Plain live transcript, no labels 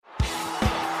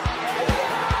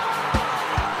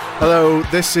Hello,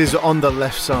 this is On the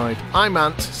Left Side. I'm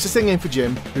Ant, sitting in for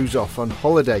Jim, who's off on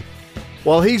holiday.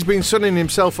 While he's been sunning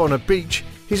himself on a beach,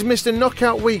 he's missed a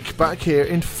knockout week back here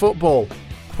in football.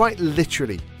 Quite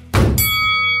literally.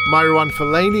 Myrouane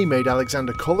Fellaini made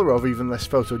Alexander Kolarov even less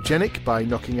photogenic by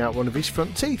knocking out one of his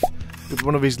front teeth with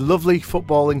one of his lovely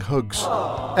footballing hugs.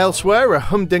 Elsewhere, a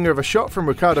humdinger of a shot from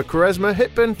Ricardo Quaresma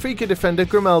hit Benfica defender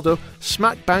Grimaldo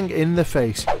smack bang in the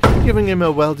face, giving him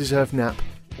a well-deserved nap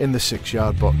in the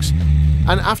 6-yard box.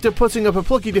 And after putting up a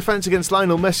plucky defence against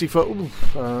Lionel Messi for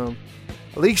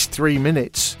at least 3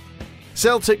 minutes,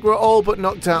 Celtic were all but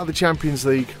knocked out of the Champions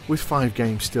League with 5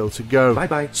 games still to go.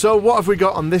 Bye-bye. So what have we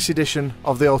got on this edition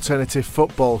of the Alternative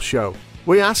Football Show?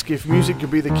 We ask if music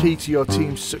could be the key to your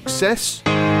team's success.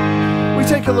 We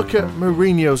take a look at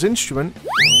Mourinho's instrument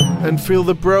and feel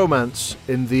the bromance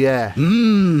in the air.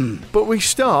 But we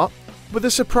start with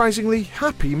a surprisingly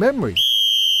happy memory.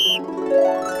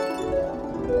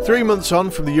 3 months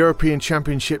on from the European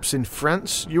Championships in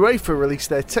France, UEFA released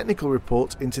their technical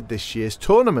report into this year's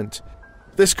tournament.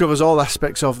 This covers all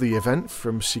aspects of the event,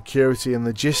 from security and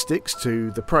logistics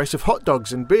to the price of hot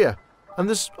dogs and beer. And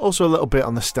there's also a little bit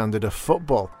on the standard of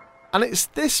football. And it's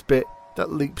this bit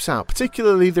that leaps out,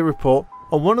 particularly the report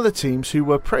on one of the teams who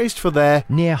were praised for their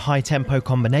near high-tempo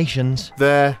combinations,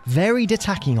 their varied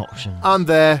attacking options, and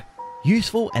their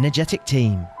useful, energetic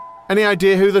team. Any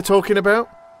idea who they're talking about?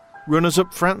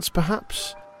 Runners-up France,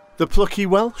 perhaps? The plucky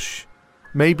Welsh?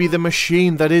 Maybe the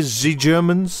machine that is the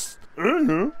Germans?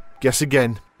 Guess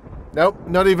again. Nope,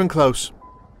 not even close.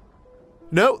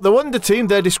 No, the wonder team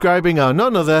they're describing are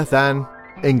none other than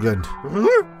England.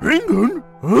 England?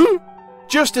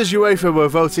 Just as UEFA were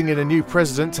voting in a new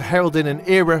president to herald in an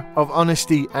era of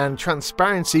honesty and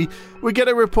transparency, we get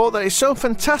a report that is so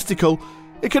fantastical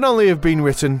it can only have been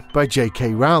written by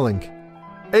J.K. Rowling.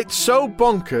 It's so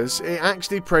bonkers, it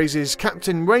actually praises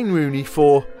Captain Wayne Rooney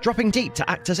for dropping deep to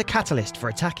act as a catalyst for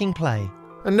attacking play.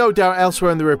 And no doubt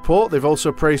elsewhere in the report, they've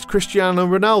also praised Cristiano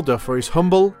Ronaldo for his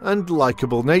humble and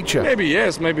likeable nature. Maybe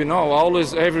yes, maybe no.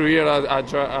 Always, every year, I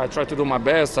try to do my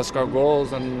best, I score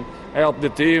goals and help the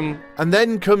team. And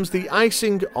then comes the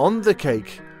icing on the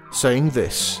cake, saying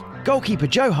this. Goalkeeper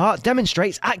Joe Hart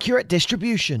demonstrates accurate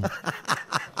distribution.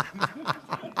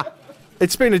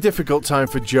 It's been a difficult time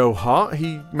for Joe Hart.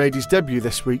 He made his debut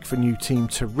this week for new team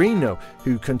Torino,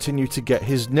 who continue to get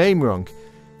his name wrong.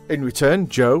 In return,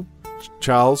 Joe,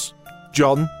 Charles,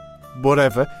 John,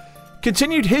 whatever,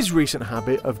 continued his recent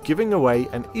habit of giving away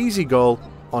an easy goal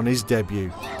on his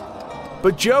debut.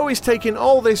 But Joe is taking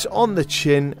all this on the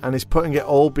chin and is putting it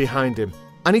all behind him.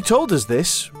 And he told us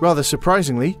this, rather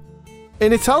surprisingly,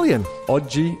 in Italian.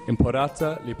 Oggi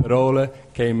imparata le parole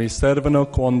che mi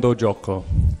servono quando gioco.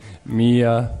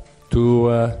 Mia,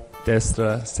 tua,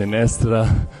 destra, sinistra,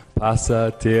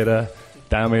 passa, tira,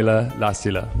 dammela,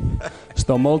 lascila.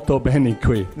 Sto molto bene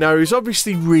qui. Now, he was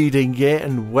obviously reading it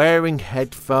and wearing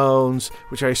headphones,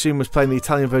 which I assume was playing the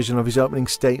Italian version of his opening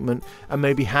statement, and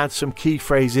maybe had some key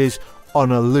phrases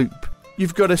on a loop.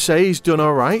 You've got to say he's done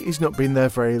alright, he's not been there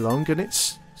very long, and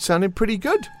it's sounding pretty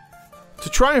good. To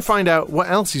try and find out what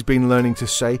else he's been learning to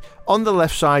say, On the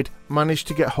Left Side managed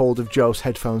to get hold of Joe's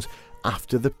headphones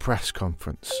after the press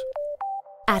conference.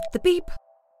 At the beep,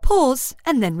 pause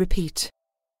and then repeat.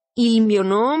 Il mio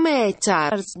nome è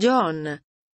Charles John.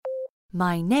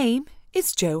 My name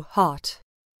is Joe Hart.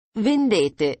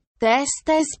 Vendete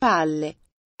testa e spalle.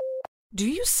 Do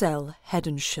you sell Head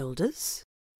and Shoulders?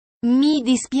 Mi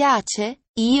dispiace,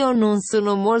 io non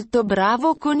sono molto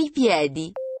bravo con i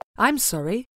piedi. I'm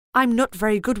sorry, I'm not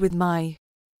very good with my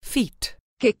feet.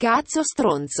 Che cazzo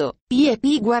stronzo,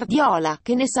 P.E.P. Guardiola,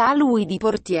 che ne sa lui di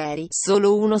portieri?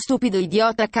 Solo uno stupido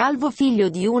idiota calvo figlio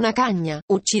di una cagna.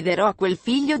 Ucciderò quel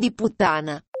figlio di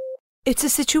puttana. It's a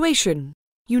situation.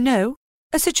 You know,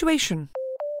 a situation.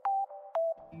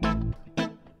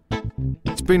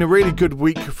 It's been a really good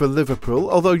week for Liverpool,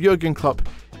 although Jurgen Klopp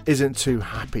isn't too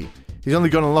happy. He's only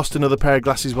gone and lost another pair of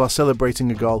glasses while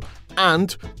celebrating a goal,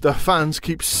 and the fans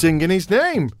keep singing his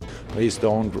name. Please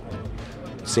don't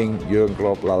sing Jurgen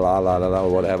Klopp, la la la la la,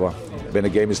 whatever. When the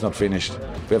game is not finished,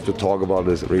 we have to talk about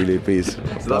this, really, please.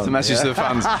 So that's the message to the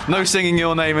fans. No singing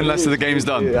your name unless the game's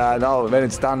done. Yeah, no, when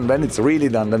it's done, when it's really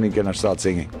done, then we can start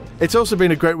singing. It's also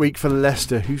been a great week for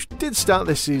Leicester, who did start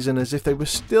this season as if they were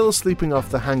still sleeping off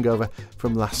the hangover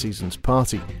from last season's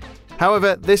party.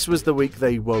 However, this was the week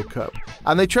they woke up,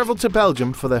 and they travelled to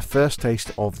Belgium for their first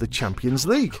taste of the Champions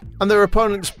League. And their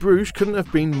opponents, Bruges, couldn't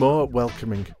have been more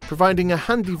welcoming, providing a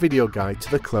handy video guide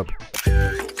to the club.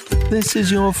 This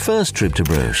is your first trip to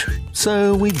Bruges,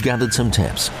 so we've gathered some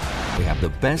tips. We have the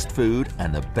best food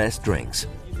and the best drinks.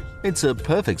 It's a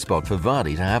perfect spot for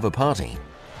Vardy to have a party.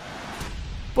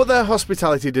 But their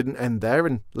hospitality didn't end there,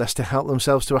 and Leicester helped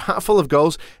themselves to a hatful of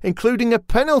goals, including a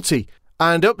penalty.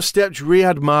 And up stepped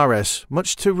Riyad Mahrez,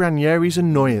 much to Ranieri's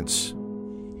annoyance.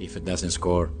 If it doesn't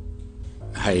score,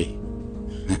 I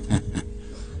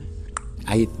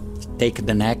take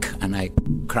the neck and I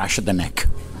crush the neck.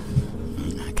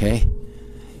 Okay?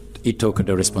 He took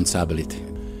the responsibility.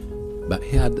 But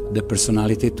he had the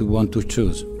personality to want to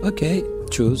choose. Okay,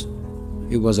 choose.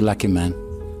 He was a lucky man.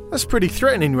 That's pretty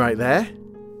threatening right there.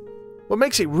 What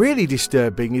makes it really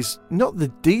disturbing is not the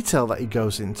detail that he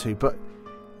goes into, but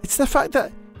it's the fact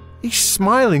that he's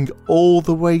smiling all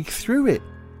the way through it.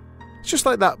 It's just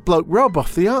like that bloke Rob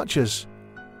off The Archers.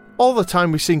 All the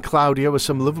time we've seen Claudio as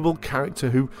some lovable character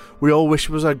who we all wish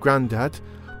was our granddad,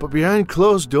 but behind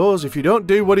closed doors, if you don't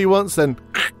do what he wants, then...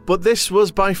 But this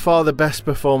was by far the best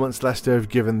performance Leicester have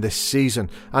given this season,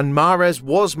 and Mahrez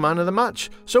was man of the match.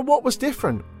 So what was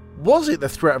different? Was it the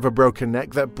threat of a broken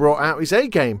neck that brought out his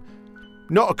A-game?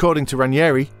 Not according to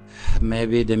Ranieri.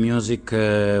 Maybe the music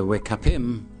wake up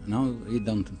him. No, he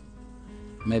don't.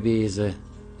 Maybe he's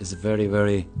very,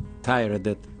 very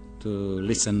tired to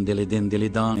listen dilly-din,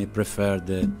 dilly-don. He preferred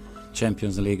the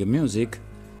Champions League music.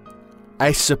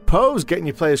 I suppose getting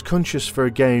your players conscious for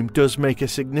a game does make a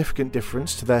significant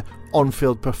difference to their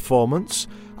on-field performance.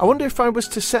 I wonder if I was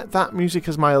to set that music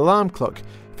as my alarm clock,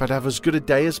 if I'd have as good a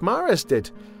day as Mahrez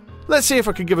did. Let's see if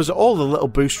I can give us all a little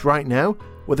boost right now,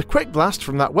 with a quick blast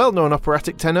from that well-known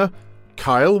operatic tenor,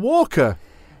 Kyle Walker.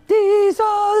 These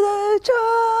are the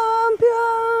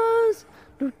champions.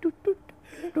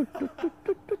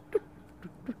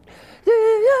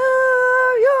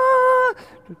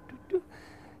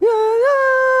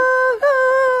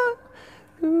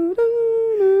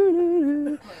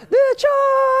 The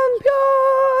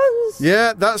champions!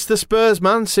 Yeah, that's the Spurs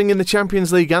man singing the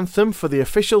Champions League anthem for the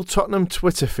official Tottenham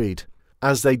Twitter feed,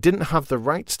 as they didn't have the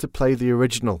rights to play the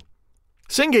original.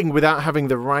 Singing without having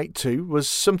the right to was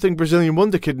something Brazilian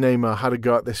wonder kid Neymar had a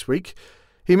go at this week.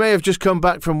 He may have just come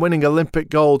back from winning Olympic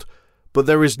gold, but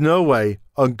there is no way,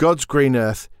 on God's green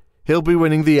earth, he'll be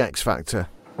winning the X Factor.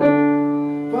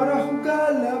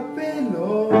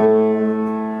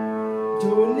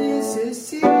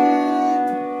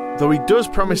 Though he does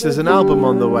promise there's an album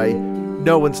on the way,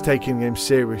 no one's taking him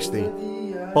seriously.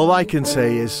 All I can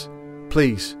say is,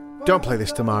 please, don't play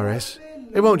this to Mahrez.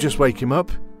 It won't just wake him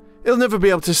up. He'll never be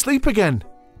able to sleep again.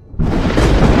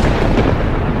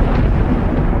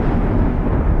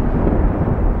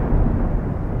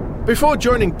 Before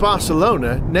joining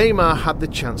Barcelona, Neymar had the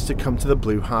chance to come to the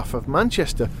blue half of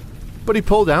Manchester, but he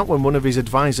pulled out when one of his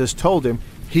advisors told him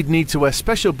he'd need to wear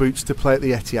special boots to play at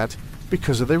the Etihad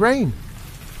because of the rain.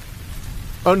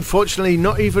 Unfortunately,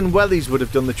 not even wellies would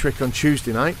have done the trick on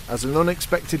Tuesday night, as an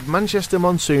unexpected Manchester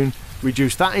monsoon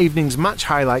reduced that evening's match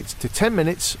highlights to 10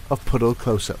 minutes of puddle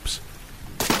close-ups.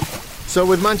 So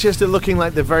with Manchester looking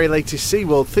like the very latest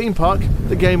SeaWorld theme park,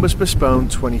 the game was postponed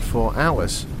 24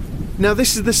 hours. Now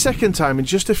this is the second time in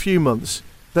just a few months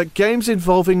that games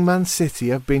involving Man City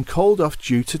have been called off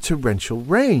due to torrential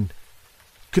rain.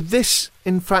 Could this,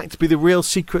 in fact, be the real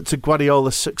secret to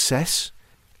Guardiola's success?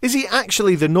 Is he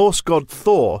actually the Norse god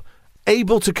Thor,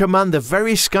 able to command the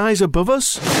very skies above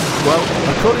us? Well,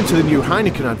 according to the new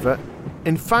Heineken advert,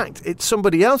 in fact, it's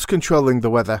somebody else controlling the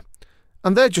weather,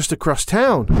 and they're just across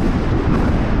town.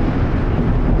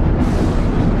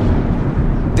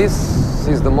 This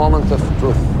is the moment of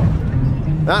truth.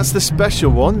 That's the special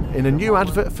one in a new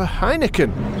advert for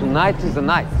Heineken. Tonight is the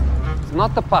night. It's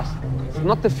not the past. It's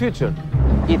not the future.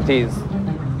 It is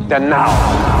the now.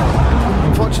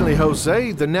 Unfortunately,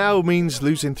 Jose, the now means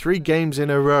losing 3 games in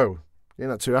a row. You're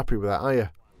not too happy with that, are you?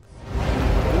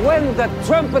 When the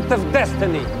trumpet of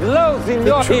destiny blows in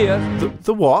your ear...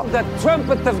 The what? The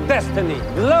trumpet of destiny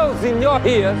blows in your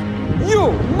ear,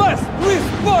 you must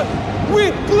respond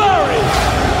with glory!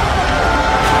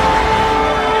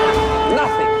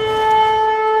 Nothing.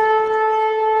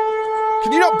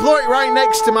 Can you not blow it right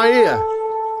next to my ear?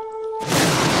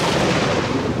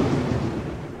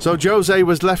 So Jose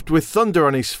was left with thunder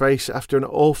on his face after an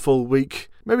awful week.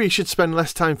 Maybe he should spend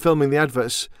less time filming the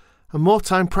adverts and more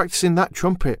time practicing that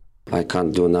trumpet. I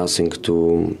can't do nothing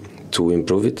to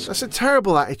improve it. That's a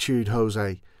terrible attitude,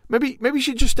 Jose. Maybe you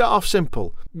should just start off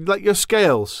simple, like your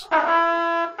scales. Do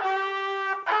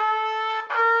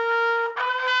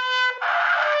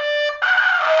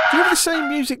you have the same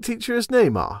music teacher as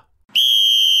Neymar?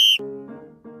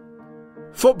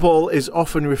 Football is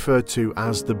often referred to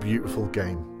as the beautiful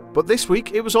game, but this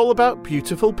week it was all about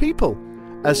beautiful people,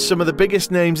 as some of the biggest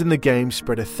names in the game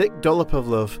spread a thick dollop of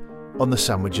love on the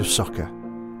sandwich of soccer.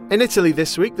 In Italy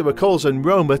this week, there were calls on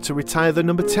Roma to retire the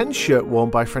number 10 shirt worn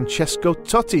by Francesco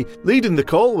Totti. Leading the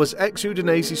call was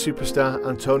ex-Udinese superstar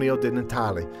Antonio Di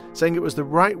Natale, saying it was the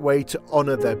right way to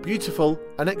honour their beautiful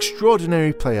and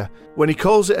extraordinary player when he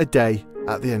calls it a day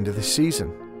at the end of the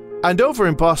season. And over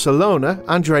in Barcelona,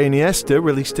 Andrea Iniesta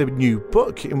released a new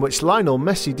book in which Lionel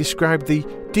Messi described the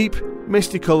deep,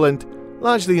 mystical and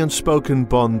largely unspoken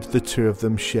bond the two of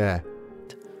them share.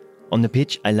 On the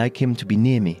pitch, I like him to be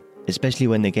near me, especially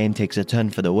when the game takes a turn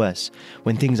for the worse.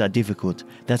 When things are difficult,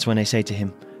 that's when I say to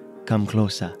him, "Come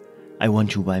closer, I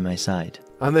want you by my side."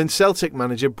 And then Celtic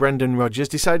manager Brendan Rodgers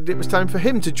decided it was time for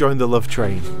him to join the love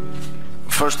train.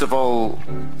 First of all,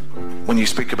 when you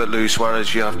speak about Luis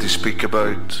Suarez, you have to speak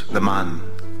about the man.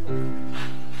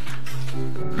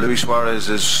 Luis Suarez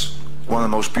is one of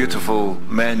the most beautiful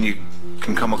men you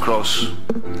can come across.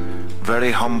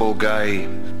 Very humble guy,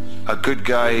 a good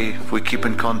guy if we keep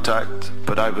in contact,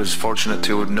 but I was fortunate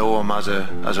to know him as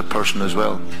a person as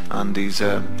well, and he's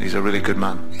a really good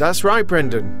man. That's right,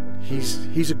 Brendan.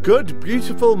 He's a good,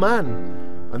 beautiful man,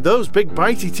 and those big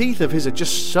bitey teeth of his are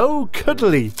just so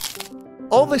cuddly.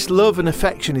 All this love and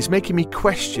affection is making me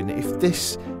question if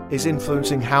this is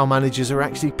influencing how managers are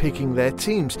actually picking their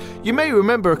teams. You may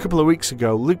remember a couple of weeks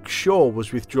ago, Luke Shaw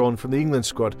was withdrawn from the England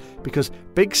squad because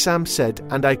Big Sam said,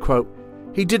 and I quote,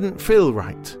 "He didn't feel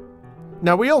right."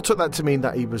 Now, we all took that to mean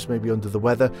that he was maybe under the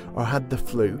weather or had the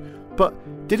flu, but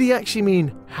did he actually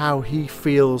mean how he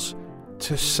feels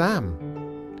to Sam?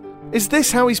 Is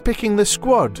this how he's picking the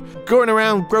squad? Going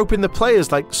around groping the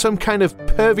players like some kind of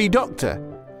pervy doctor?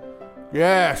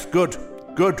 Yes, good.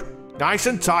 Nice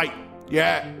and tight.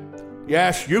 Yeah.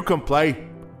 Yes, you can play.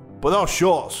 But those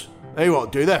shorts, they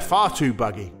won't do. They're far too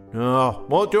baggy. No,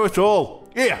 won't do at all.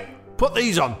 Here, put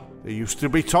these on. They used to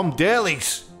be Tom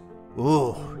Daly's.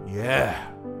 Oh, yeah.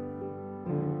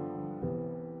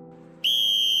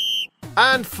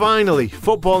 And finally,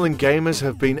 footballing gamers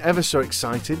have been ever so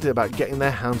excited about getting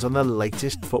their hands on the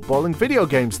latest footballing video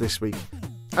games this week.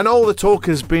 And all the talk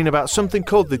has been about something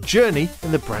called The Journey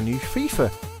in the brand new FIFA.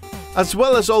 As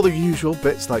well as all the usual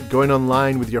bits like going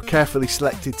online with your carefully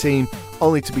selected team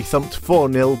only to be thumped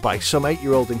 4-0 by some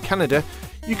 8-year-old in Canada,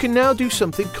 you can now do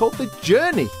something called The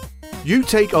Journey. You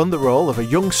take on the role of a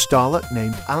young starlet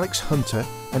named Alex Hunter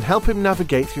and help him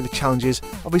navigate through the challenges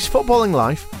of his footballing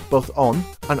life, both on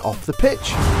and off the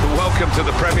pitch. Welcome to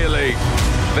the Premier League.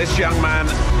 This young man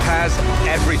has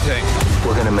everything.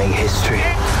 We're going to make history.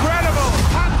 Incredible!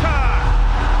 Hunter!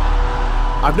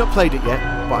 I've not played it yet,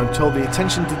 but I'm told the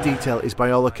attention to detail is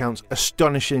by all accounts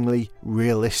astonishingly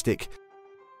realistic.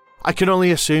 I can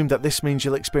only assume that this means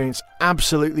you'll experience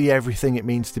absolutely everything it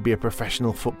means to be a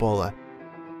professional footballer.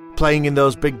 Playing in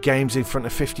those big games in front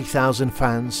of 50,000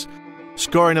 fans,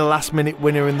 scoring a last-minute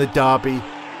winner in the derby,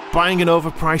 buying an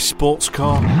overpriced sports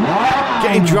car,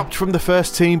 getting dropped from the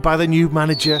first team by the new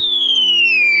manager,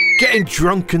 getting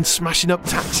drunk and smashing up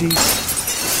taxis,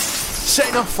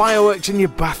 setting off fireworks in your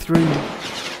bathroom,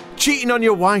 cheating on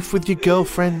your wife with your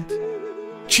girlfriend,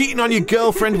 cheating on your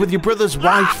girlfriend with your brother's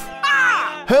wife,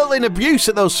 hurling abuse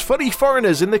at those funny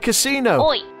foreigners in the casino,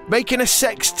 Oi. making a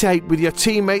sex tape with your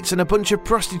teammates and a bunch of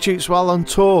prostitutes while on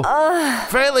tour,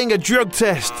 failing a drug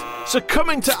test,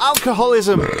 succumbing to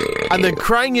alcoholism, and then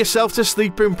crying yourself to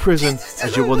sleep in prison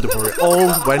as you wonder where it all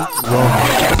went wrong.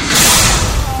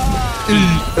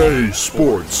 EA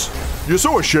Sports. You're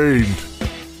so ashamed.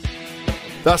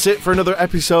 That's it for another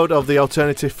episode of the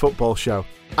Alternative Football Show.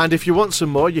 And if you want some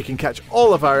more, you can catch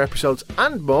all of our episodes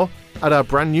and more at our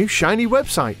brand new shiny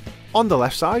website,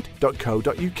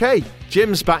 ontheleftside.co.uk.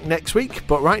 Jim's back next week,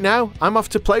 but right now I'm off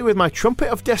to play with my Trumpet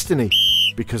of Destiny,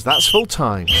 because that's full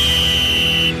time.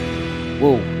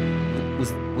 Whoa,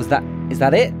 is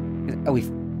that it?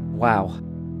 Wow.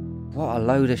 What a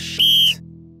load of shit.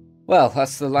 Well,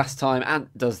 that's the last time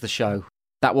Ant does the show.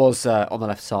 That was On the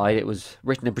Left Side. It was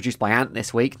written and produced by Ant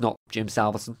this week, not Jim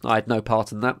Salverson. I had no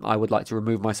part in that. I would like to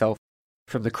remove myself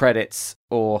from the credits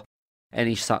or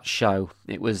any such show.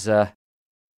 It was a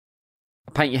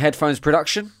Paint Your Headphones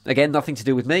production. Again, nothing to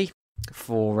do with me,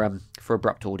 for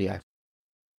Abrupt Audio.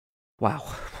 Wow.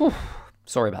 Whew.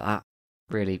 Sorry about that.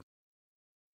 Really,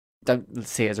 don't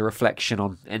see it as a reflection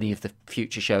on any of the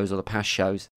future shows or the past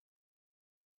shows.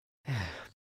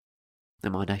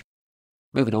 Never mind, eh?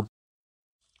 Moving on.